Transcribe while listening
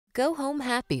Go home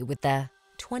happy with the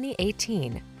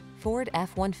 2018 Ford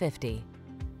F-150.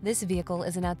 This vehicle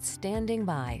is an outstanding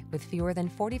buy with fewer than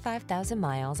 45,000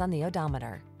 miles on the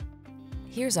odometer.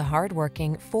 Here's a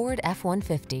hard-working Ford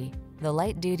F-150, the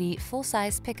light-duty,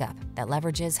 full-size pickup that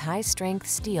leverages high-strength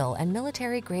steel and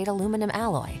military-grade aluminum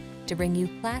alloy to bring you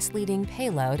class-leading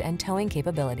payload and towing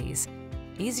capabilities.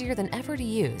 Easier than ever to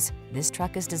use, this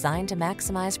truck is designed to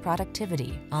maximize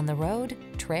productivity on the road,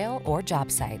 trail, or job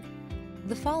site.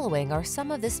 The following are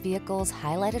some of this vehicle's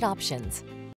highlighted options: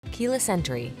 keyless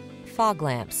entry, fog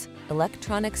lamps,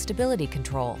 electronic stability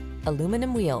control,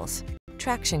 aluminum wheels,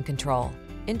 traction control,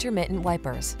 intermittent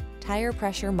wipers, tire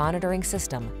pressure monitoring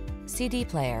system, CD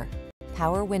player,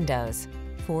 power windows,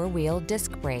 four-wheel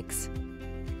disc brakes.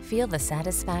 Feel the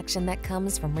satisfaction that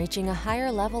comes from reaching a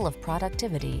higher level of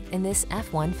productivity in this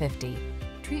F-150.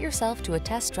 Treat yourself to a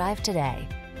test drive today.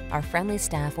 Our friendly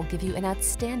staff will give you an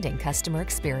outstanding customer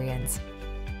experience.